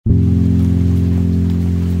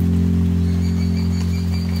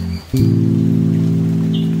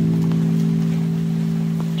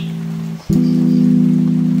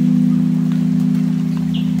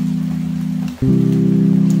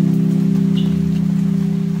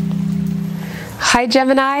Hi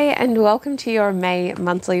Gemini, and welcome to your May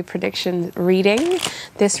monthly prediction reading.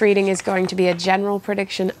 This reading is going to be a general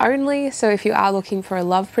prediction only, so if you are looking for a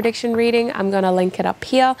love prediction reading, I'm going to link it up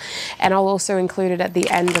here, and I'll also include it at the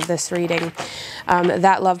end of this reading.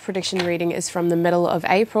 That love prediction reading is from the middle of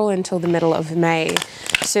April until the middle of May.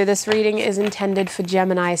 So this reading is intended for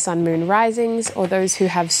Gemini Sun, Moon, Risings, or those who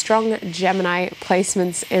have strong Gemini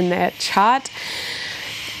placements in their chart.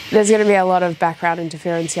 There's going to be a lot of background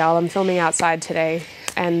interference, y'all. I'm filming outside today,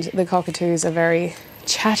 and the cockatoos are very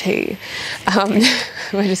chatty.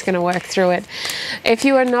 We're just going to work through it. If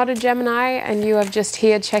you are not a Gemini and you are just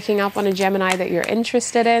here checking up on a Gemini that you're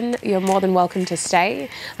interested in, you're more than welcome to stay.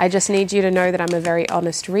 I just need you to know that I'm a very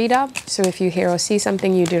honest reader, so if you hear or see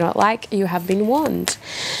something you do not like, you have been warned.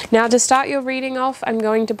 Now, to start your reading off, I'm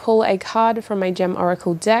going to pull a card from my Gem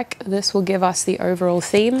Oracle deck. This will give us the overall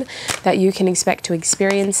theme that you can expect to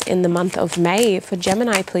experience in the month of May. For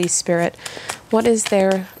Gemini, please, Spirit, what is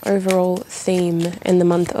their overall theme in the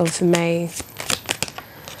month of May?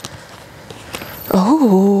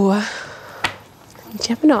 Oh,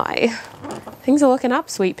 Gemini. Things are looking up,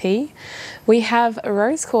 sweet pea. We have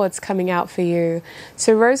rose quartz coming out for you.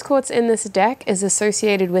 So rose quartz in this deck is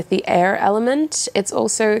associated with the air element. It's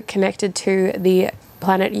also connected to the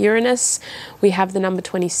planet Uranus. We have the number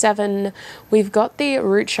 27. We've got the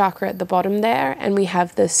root chakra at the bottom there, and we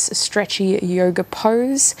have this stretchy yoga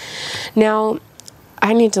pose. Now,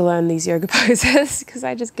 I need to learn these yoga poses because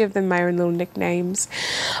I just give them my own little nicknames.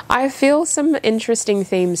 I feel some interesting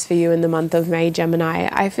themes for you in the month of May, Gemini.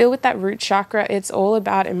 I feel with that root chakra, it's all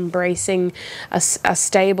about embracing a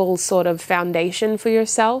stable sort of foundation for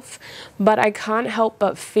yourself. But I can't help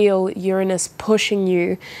but feel Uranus pushing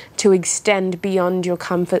you to extend beyond your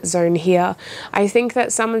comfort zone here. I think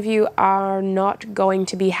that some of you are not going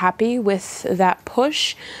to be happy with that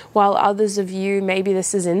push, while others of you, maybe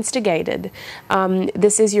this is instigated.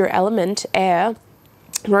 This is your element, air.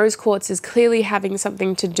 Rose quartz is clearly having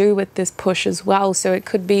something to do with this push as well. So it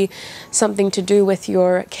could be something to do with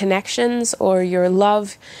your connections or your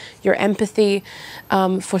love, your empathy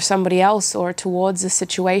for somebody else or towards a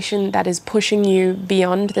situation that is pushing you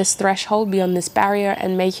beyond this threshold, beyond this barrier,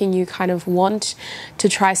 and making you kind of want to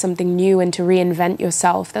try something new and to reinvent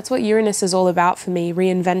yourself. That's what Uranus is all about for me.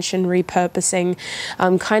 Reinvention, repurposing,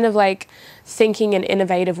 kind of like thinking in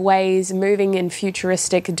innovative ways, moving in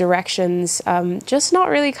futuristic directions, just not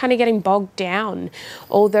really kind of getting bogged down.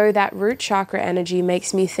 Although that root chakra energy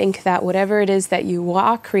makes me think that whatever it is that you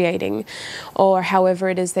are creating, or however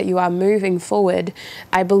it is that you are moving forward,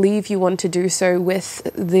 I believe you want to do so with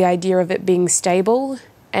the idea of it being stable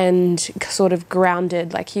and sort of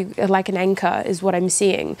grounded, like an anchor is what I'm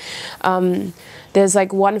seeing. There's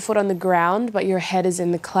like one foot on the ground, but your head is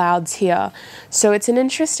in the clouds here. So it's an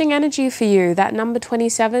interesting energy for you. That number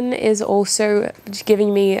 27 is also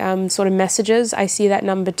giving me sort of messages. I see that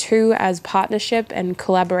number 2 as partnership and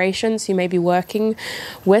collaboration. So you may be working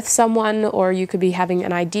with someone, or you could be having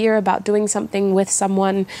an idea about doing something with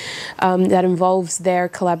someone that involves their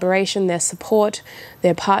collaboration, their support,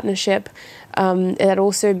 their partnership. That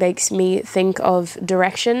also makes me think of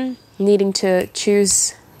direction, needing to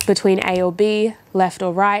choose between A or B, left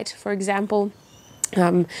or right, for example,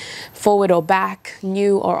 forward or back,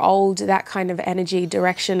 new or old, that kind of energy,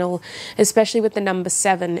 directional, especially with the number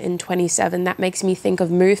 7 in 27. That makes me think of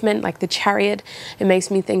movement, like the Chariot. It makes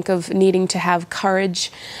me think of needing to have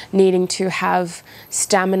courage, needing to have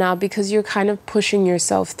stamina, because you're kind of pushing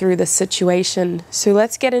yourself through the situation. So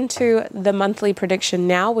let's get into the monthly prediction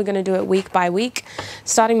now. We're going to do it week by week,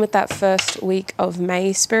 starting with that first week of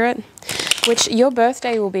May, Spirit, which your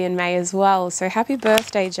birthday will be in May as well. So happy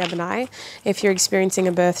birthday, Gemini, if you're experiencing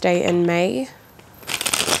a birthday in May.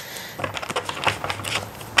 I'm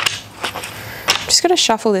just going to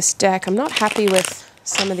shuffle this deck. I'm not happy with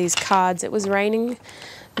some of these cards. It was raining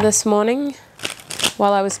this morning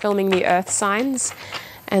while I was filming the earth signs,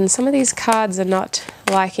 and some of these cards are not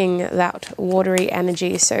liking that watery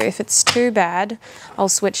energy. So if it's too bad, I'll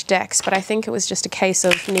switch decks. But I think it was just a case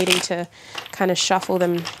of needing to kind of shuffle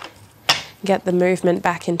them, get the movement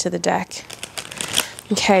back into the deck.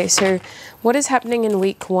 Okay, so what is happening in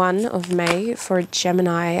week 1 of May for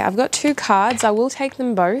Gemini? I've got 2 cards. I will take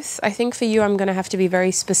them both. I think for you, I'm going to have to be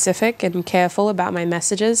very specific and careful about my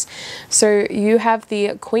messages. So you have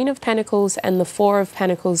the Queen of Pentacles and the 4 of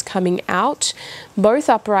Pentacles coming out, both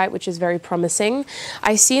upright, which is very promising.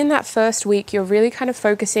 I see in that first week, you're really kind of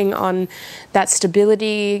focusing on that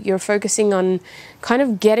stability. You're focusing on kind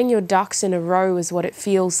of getting your ducks in a row is what it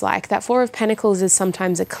feels like. That 4 of Pentacles is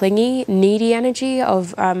sometimes a clingy, needy energy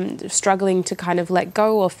of struggling willing to kind of let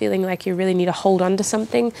go, or feeling like you really need to hold on to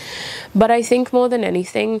something. But I think more than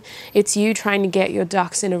anything, it's you trying to get your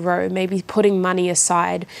ducks in a row, maybe putting money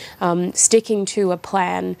aside, sticking to a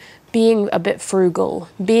plan, being a bit frugal,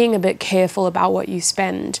 being a bit careful about what you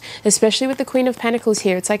spend, especially with the Queen of Pentacles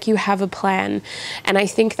here. It's like you have a plan. And I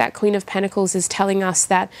think that Queen of Pentacles is telling us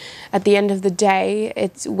that at the end of the day,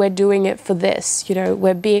 we're doing it for this, you know,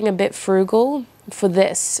 we're being a bit frugal for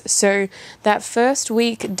this. So that first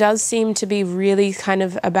week does seem to be really kind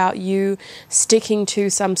of about you sticking to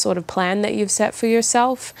some sort of plan that you've set for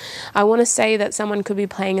yourself. I want to say that someone could be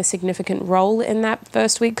playing a significant role in that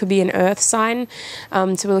first week, could be an earth sign.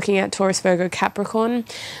 So we're looking at Taurus, Virgo, Capricorn,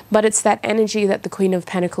 but it's that energy that the Queen of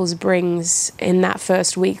Pentacles brings in that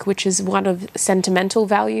first week, which is one of sentimental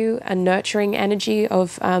value, a nurturing energy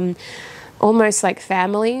of almost like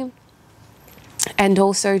family, and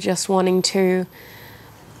also just wanting to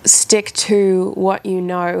stick to what you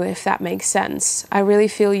know, if that makes sense. I really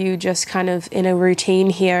feel you just kind of in a routine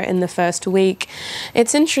here in the first week.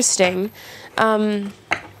 It's interesting.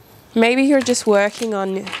 Maybe you're just working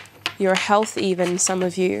on your health even, some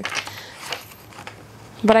of you.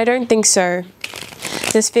 But I don't think so.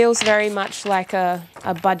 This feels very much like a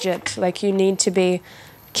budget. Like you need to be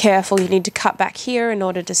careful. You need to cut back here in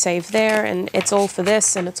order to save there. And it's all for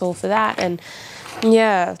this and it's all for that. And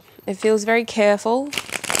yeah, it feels very careful,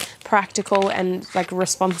 practical, and like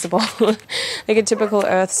responsible. Like a typical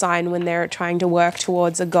earth sign when they're trying to work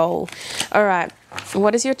towards a goal. All right.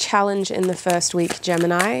 What is your challenge in the first week,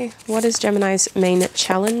 Gemini? What is Gemini's main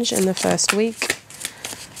challenge in the first week?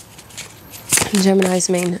 Gemini's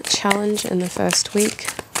main challenge in the first week.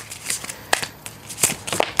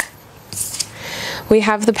 We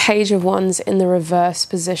have the Page of Wands in the reverse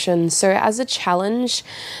position. So as a challenge,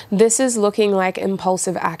 this is looking like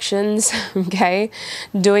impulsive actions, okay?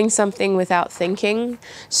 Doing something without thinking.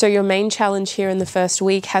 So your main challenge here in the first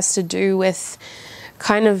week has to do with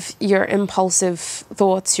kind of your impulsive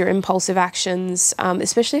thoughts, your impulsive actions,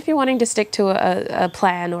 especially if you're wanting to stick to a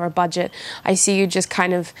plan or a budget. I see you just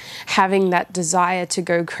kind of having that desire to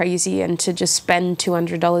go crazy and to just spend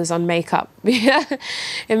 $200 on makeup. It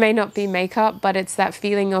may not be makeup, but it's that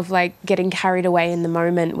feeling of like getting carried away in the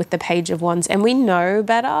moment with the Page of Wands. And we know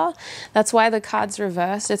better. That's why the card's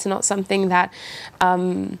reversed. It's not something that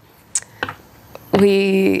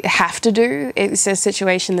we have to do. It's a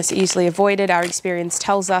situation that's easily avoided. Our experience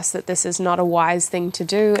tells us that this is not a wise thing to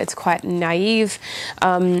do. It's quite naive.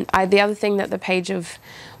 The other thing that the Page of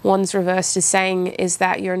Wands reversed is saying is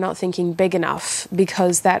that you're not thinking big enough,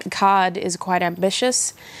 because that card is quite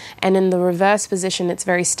ambitious, and in the reverse position it's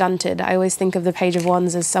very stunted. I always think of the Page of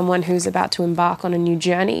Wands as someone who's about to embark on a new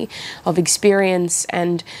journey of experience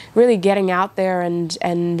and really getting out there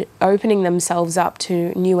and opening themselves up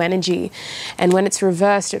to new energy. And when it's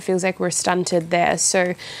reversed, it feels like we're stunted there.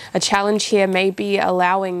 So a challenge here may be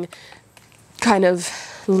allowing kind of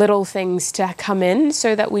little things to come in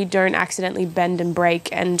so that we don't accidentally bend and break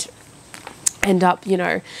and end up, you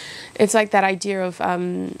know, it's like that idea of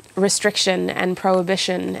restriction and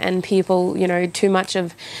prohibition, and people, you know, too much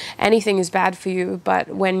of anything is bad for you, but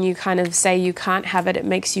when you kind of say you can't have it, it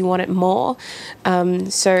makes you want it more.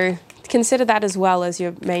 So consider that as well as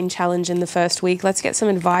your main challenge in the first week. Let's get some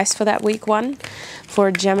advice for that week one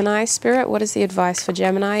for Gemini spirit. What is the advice for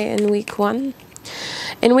Gemini in week one?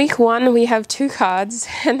 In week one, we have two cards,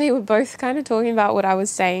 and they were both kind of talking about what I was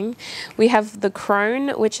saying. We have the Crone,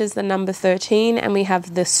 which is the number 13, and we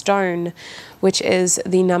have the Stone, which is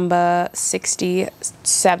the number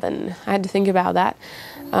 67. I had to think about that.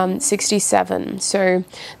 67. So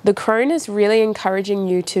the Crone is really encouraging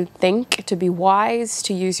you to think, to be wise,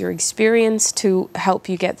 to use your experience to help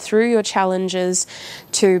you get through your challenges,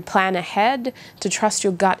 to plan ahead, to trust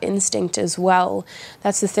your gut instinct as well.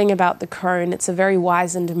 That's the thing about the Crone. It's a very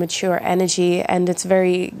wise and mature energy, and it's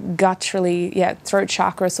very gutturally, throat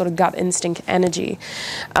chakra sort of gut instinct energy.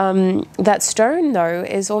 That Stone, though,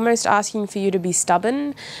 is almost asking for you to be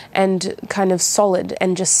stubborn and kind of solid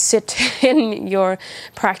and just sit in your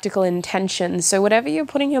practical intentions. So whatever you're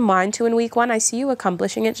putting your mind to in week one, I see you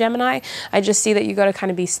accomplishing it, Gemini. I just see that you got to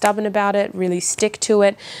kind of be stubborn about it, really stick to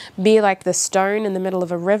it, be like the stone in the middle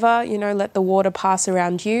of a river, you know, let the water pass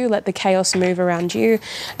around you, let the chaos move around you,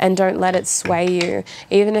 and don't let it sway you.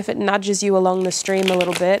 Even if it nudges you along the stream a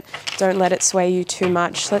little bit, don't let it sway you too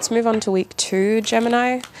much. Let's move on to week two,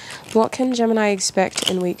 Gemini. What can Gemini expect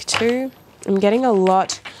in week two? I'm getting a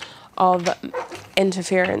lot of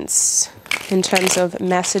interference in terms of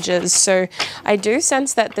messages. So I do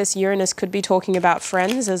sense that this Uranus could be talking about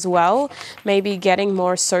friends as well, maybe getting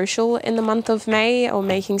more social in the month of May, or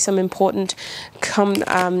making some important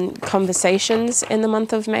conversations in the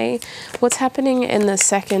month of May. What's happening in the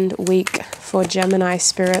second week for Gemini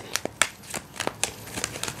spirit?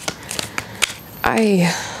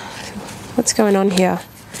 What's going on here?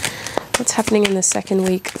 What's happening in the second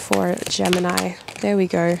week for Gemini? There we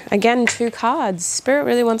go. Again, 2 cards. Spirit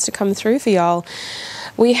really wants to come through for y'all.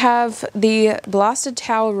 We have the Blasted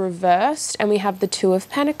Tower reversed, and we have the 2 of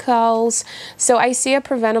Pentacles. So I see a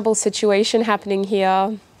preventable situation happening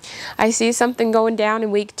here. I see something going down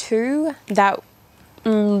in week 2 that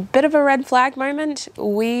bit of a red flag moment.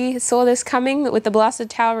 We saw this coming with the Blasted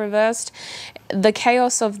Tower reversed. The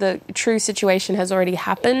chaos of the true situation has already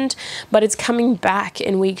happened, but it's coming back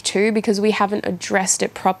in week 2 because we haven't addressed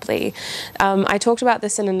it properly. I talked about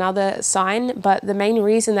this in another sign, but the main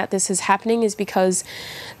reason that this is happening is because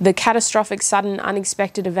the catastrophic, sudden,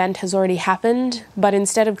 unexpected event has already happened, but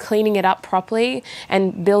instead of cleaning it up properly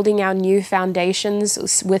and building our new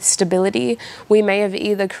foundations with stability, we may have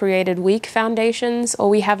either created weak foundations, or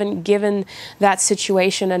we haven't given that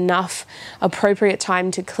situation enough appropriate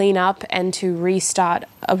time to clean up and to restart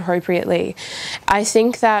appropriately. I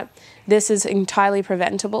think that this is entirely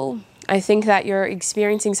preventable. I think that you're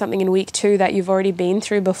experiencing something in week 2 that you've already been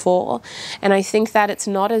through before, and I think that it's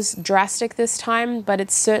not as drastic this time, but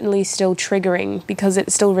it's certainly still triggering because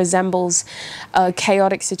it still resembles a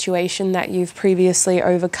chaotic situation that you've previously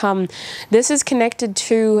overcome. This is connected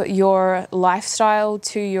to your lifestyle,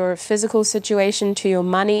 to your physical situation, to your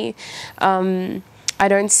money. I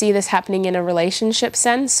don't see this happening in a relationship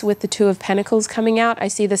sense with the 2 of Pentacles coming out. I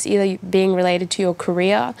see this either being related to your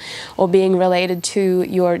career or being related to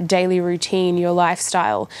your daily routine, your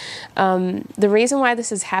lifestyle. The reason why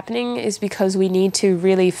this is happening is because we need to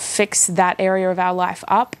really fix that area of our life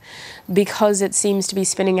up, because it seems to be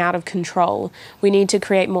spinning out of control. We need to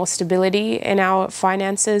create more stability in our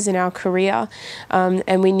finances, in our career,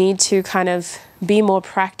 and we need to kind of be more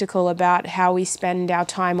practical about how we spend our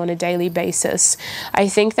time on a daily basis. I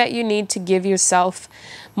think that you need to give yourself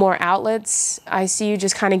more outlets. I see you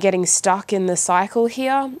just kind of getting stuck in the cycle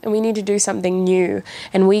here, and we need to do something new.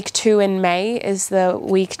 And week 2 in May is the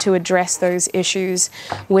week to address those issues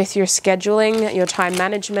with your scheduling, your time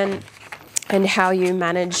management, and how you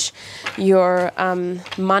manage your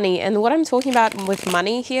money. And what I'm talking about with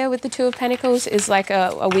money here with the 2 of Pentacles is like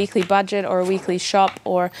a weekly budget or a weekly shop,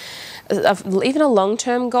 or even a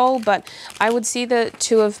long-term goal. But I would see the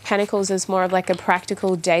 2 of Pentacles as more of like a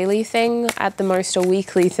practical daily thing, at the most a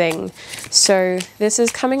weekly thing. So this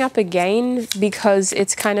is coming up again because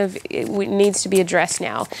it's kind of, it needs to be addressed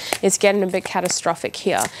now. It's getting a bit catastrophic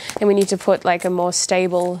here, and we need to put like a more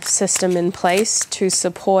stable system in place to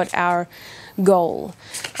support our goal.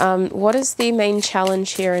 What is the main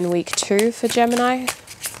challenge here in week 2 for Gemini?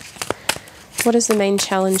 What is the main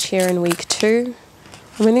challenge here in week 2?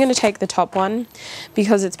 I'm only going to take the top one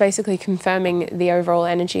because it's basically confirming the overall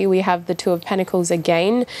energy. We have the 2 of Pentacles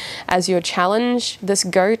again as your challenge. This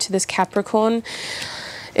goat, this Capricorn,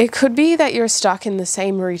 it could be that you're stuck in the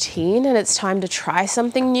same routine and it's time to try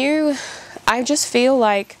something new. I just feel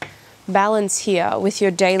like balance here with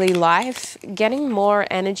your daily life, getting more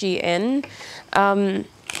energy in.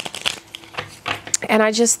 And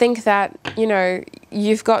I just think that, you know,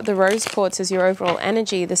 you've got the rose quartz as your overall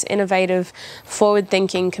energy, this innovative,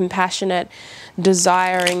 forward-thinking, compassionate,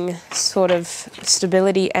 desiring sort of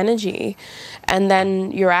stability energy. And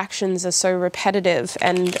then your actions are so repetitive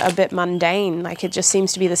and a bit mundane, like it just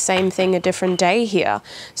seems to be the same thing a different day here.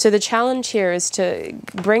 So the challenge here is to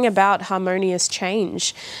bring about harmonious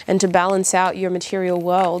change and to balance out your material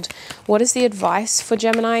world. What is the advice for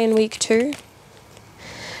Gemini in week 2?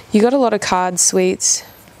 You got a lot of cards, sweets.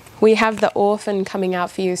 We have the Orphan coming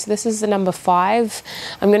out for you. So this is the number 5.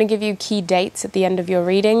 I'm going to give you key dates at the end of your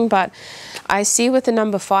reading, but I see with the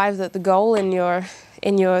number 5 that the goal in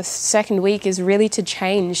your second week is really to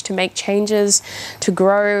change, to make changes, to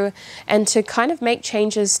grow, and to kind of make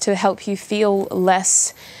changes to help you feel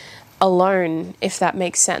less alone, if that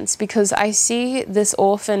makes sense. Because I see this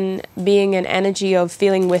Orphan being an energy of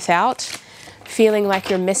feeling without, feeling like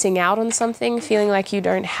you're missing out on something, feeling like you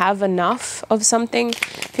don't have enough of something,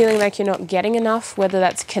 feeling like you're not getting enough, whether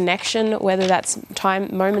that's connection, whether that's time,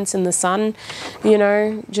 moments in the sun, you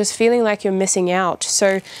know, just feeling like you're missing out.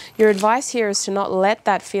 So your advice here is to not let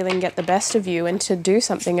that feeling get the best of you and to do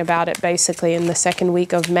something about it, basically, in the second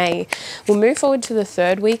week of May. We'll move forward to the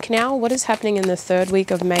third week now. What is happening in the third week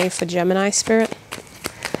of May for Gemini spirit?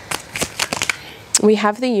 We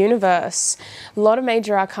have the universe. A lot of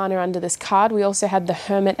major arcana under this card. We also had the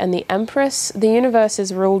Hermit and the Empress. The universe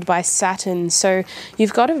is ruled by Saturn, so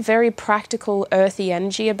you've got a very practical, earthy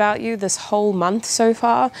energy about you this whole month so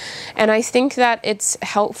far. And I think that it's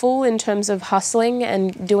helpful in terms of hustling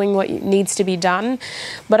and doing what needs to be done.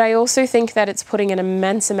 But I also think that it's putting an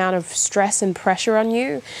immense amount of stress and pressure on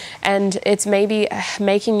you. And it's maybe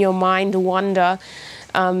making your mind wander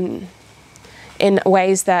in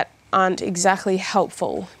ways that aren't exactly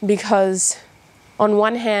helpful, because on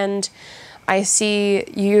one hand I see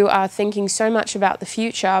you are thinking so much about the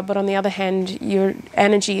future, but on the other hand your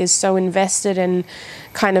energy is so invested in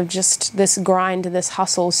kind of just this grind, this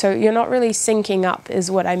hustle, so you're not really syncing up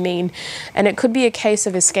is what I mean. And it could be a case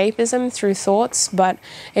of escapism through thoughts, but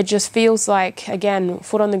it just feels like, again,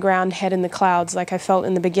 foot on the ground, head in the clouds, like I felt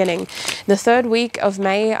in the beginning. The third week of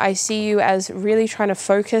May, I see you as really trying to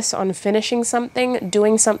focus on finishing something,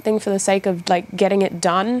 doing something for the sake of like getting it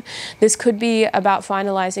done. This could be about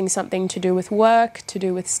finalizing something to do with work, to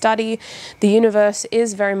do with study. The universe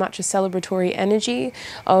is very much a celebratory energy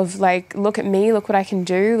of like, look at me, look what I can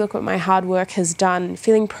do, look what my hard work has done,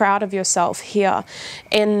 feeling proud of yourself here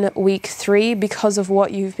in week 3 because of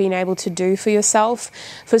what you've been able to do for yourself.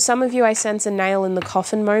 For some of you, I sense a nail in the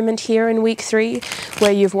coffin moment here in week 3,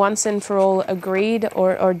 where you've once and for all agreed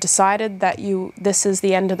or decided that this is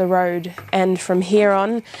the end of the road, and from here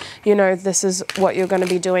on, you know, this is what you're going to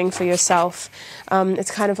be doing for yourself. It's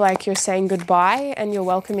kind of like you're saying goodbye and you're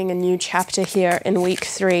welcoming a new chapter here in week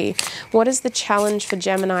 3. What is the challenge for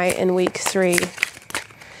Gemini in week 3?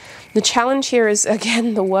 The challenge here is,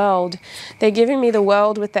 again, the world. They're giving me the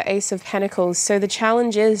world with the Ace of Pentacles. So the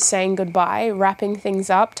challenge is saying goodbye, wrapping things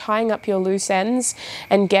up, tying up your loose ends,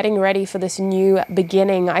 and getting ready for this new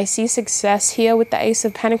beginning. I see success here with the Ace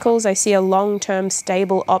of Pentacles. I see a long-term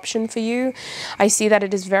stable option for you. I see that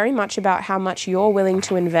it is very much about how much you're willing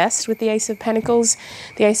to invest with the Ace of Pentacles.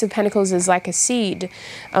 The Ace of Pentacles is like a seed.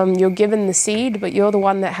 You're given the seed, but you're the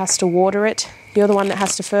one that has to water it. You're the one that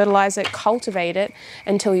has to fertilize it, cultivate it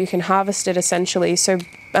until you can harvest it, essentially. So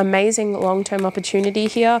amazing long-term opportunity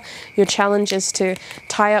here. Your challenge is to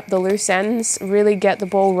tie up the loose ends, really get the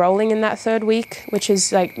ball rolling in that third week, which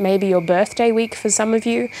is like maybe your birthday week for some of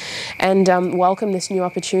you, and welcome this new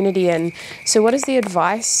opportunity in. So what is the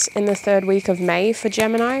advice in the third week of May for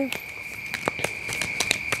Gemini?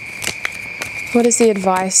 What is the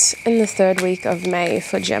advice in the third week of May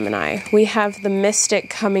for Gemini? We have the Mystic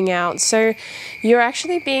coming out. So you're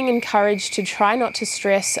actually being encouraged to try not to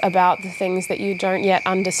stress about the things that you don't yet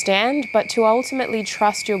understand, but to ultimately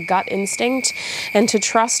trust your gut instinct and to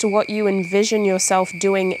trust what you envision yourself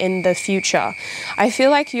doing in the future. I feel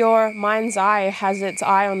like your mind's eye has its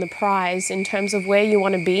eye on the prize in terms of where you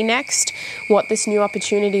want to be next, what this new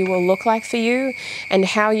opportunity will look like for you, and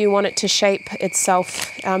how you want it to shape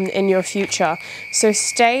itself in your future. So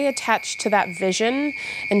stay attached to that vision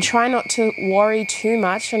and try not to worry too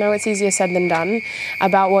much. I know it's easier said than done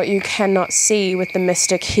about what you cannot see with the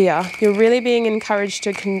Mystic here. You're really being encouraged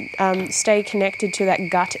to stay connected to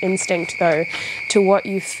that gut instinct, though, to what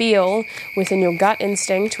you feel within your gut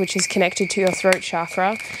instinct, which is connected to your throat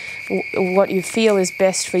chakra, what you feel is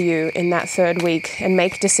best for you in that third week, and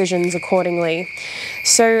make decisions accordingly.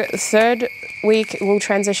 So third week will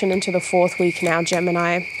transition into the fourth week now,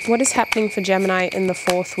 Gemini. What is happening for Gemini in the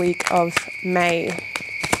fourth week of May?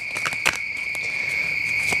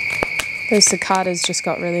 Those cicadas just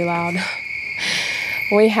got really loud.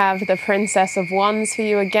 We have the Princess of Wands for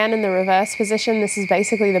you again in the reverse position. This is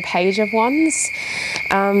basically the Page of Wands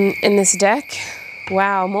in this deck.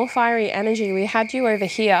 Wow, more fiery energy. We had you over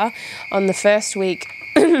here on the first week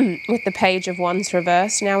with the Page of Wands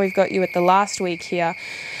reversed. Now we've got you at the last week here.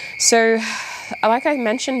 So, like I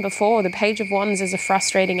mentioned before, the Page of Wands is a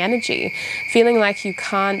frustrating energy, feeling like you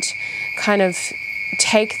can't kind of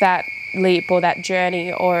take that leap or that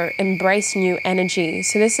journey or embrace new energy.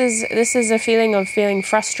 So this is a feeling of feeling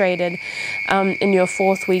frustrated in your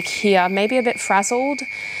fourth week here, maybe a bit frazzled.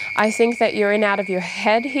 I think that you're in out of your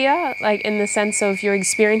head here, like in the sense of you're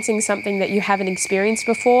experiencing something that you haven't experienced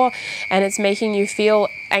before, and it's making you feel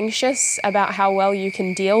anxious about how well you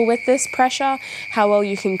can deal with this pressure, how well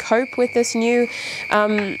you can cope with this new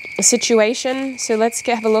situation. So let's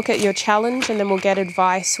have a look at your challenge and then we'll get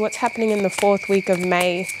advice. What's happening in the fourth week of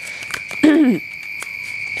May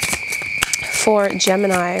for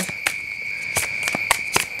Gemini?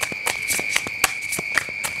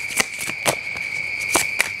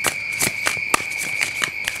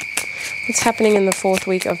 What's happening in the fourth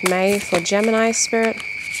week of May for Gemini, Spirit?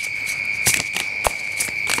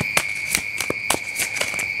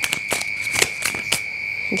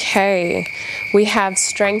 Okay, we have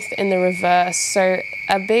Strength in the reverse. So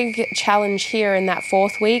a big challenge here in that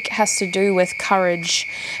 4th week has to do with courage.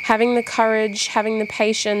 Having the courage, having the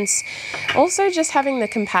patience, also just having the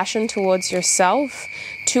compassion towards yourself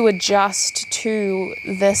to adjust to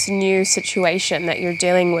this new situation that you're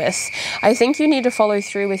dealing with. I think you need to follow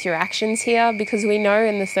through with your actions here, because we know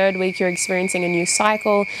in the 3rd week you're experiencing a new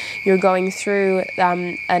cycle, you're going through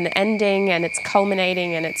an ending, and it's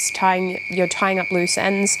culminating, and you're tying up loose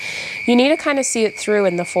ends. You need to kind of see it through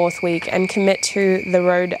in the 4th week and commit to the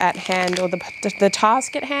road at hand, or the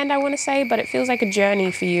task at hand, I want to say, but it feels like a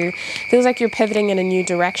journey for you. It feels like you're pivoting in a new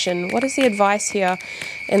direction. What is the advice here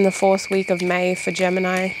in the 4th week of May for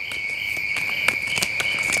Gemini?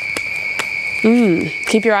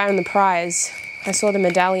 Keep your eye on the prize. I saw the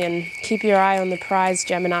medallion. Keep your eye on the prize,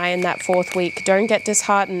 Gemini, in that 4th week. Don't get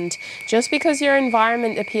disheartened. Just because your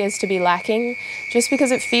environment appears to be lacking, just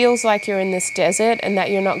because it feels like you're in this desert and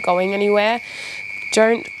that you're not going anywhere,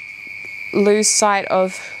 don't lose sight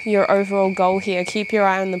of your overall goal here. Keep your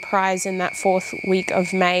eye on the prize in that 4th week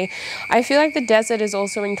of May. I feel like the desert is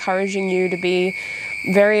also encouraging you to be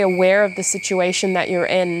very aware of the situation that you're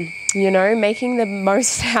in, you know, making the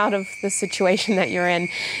most out of the situation that you're in.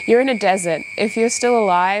 You're in a desert. If you're still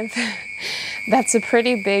alive, that's a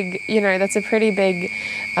pretty big, you know, that's a pretty big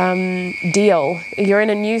deal. You're in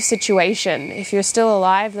a new situation. If you're still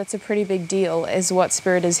alive, that's a pretty big deal, is what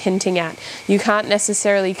Spirit is hinting at. You can't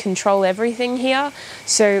necessarily control everything here,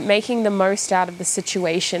 so making the most out of the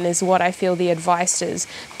situation is what I feel the advice is.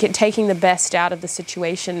 Taking the best out of the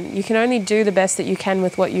situation. You can only do the best that you can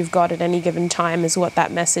with what you've got at any given time, is what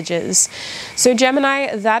that message is. So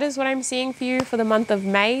Gemini, that is what I'm seeing for you for the month of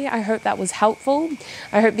May. I hope that was helpful.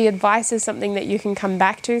 I hope the advice is something that you can come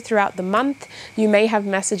back to throughout the month. You may have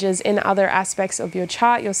messages in other aspects of your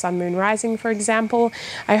chart, your sun, moon, rising, for example.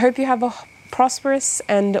 I hope you have a prosperous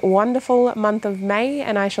and wonderful month of May,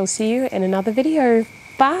 and I shall see you in another video.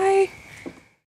 Bye.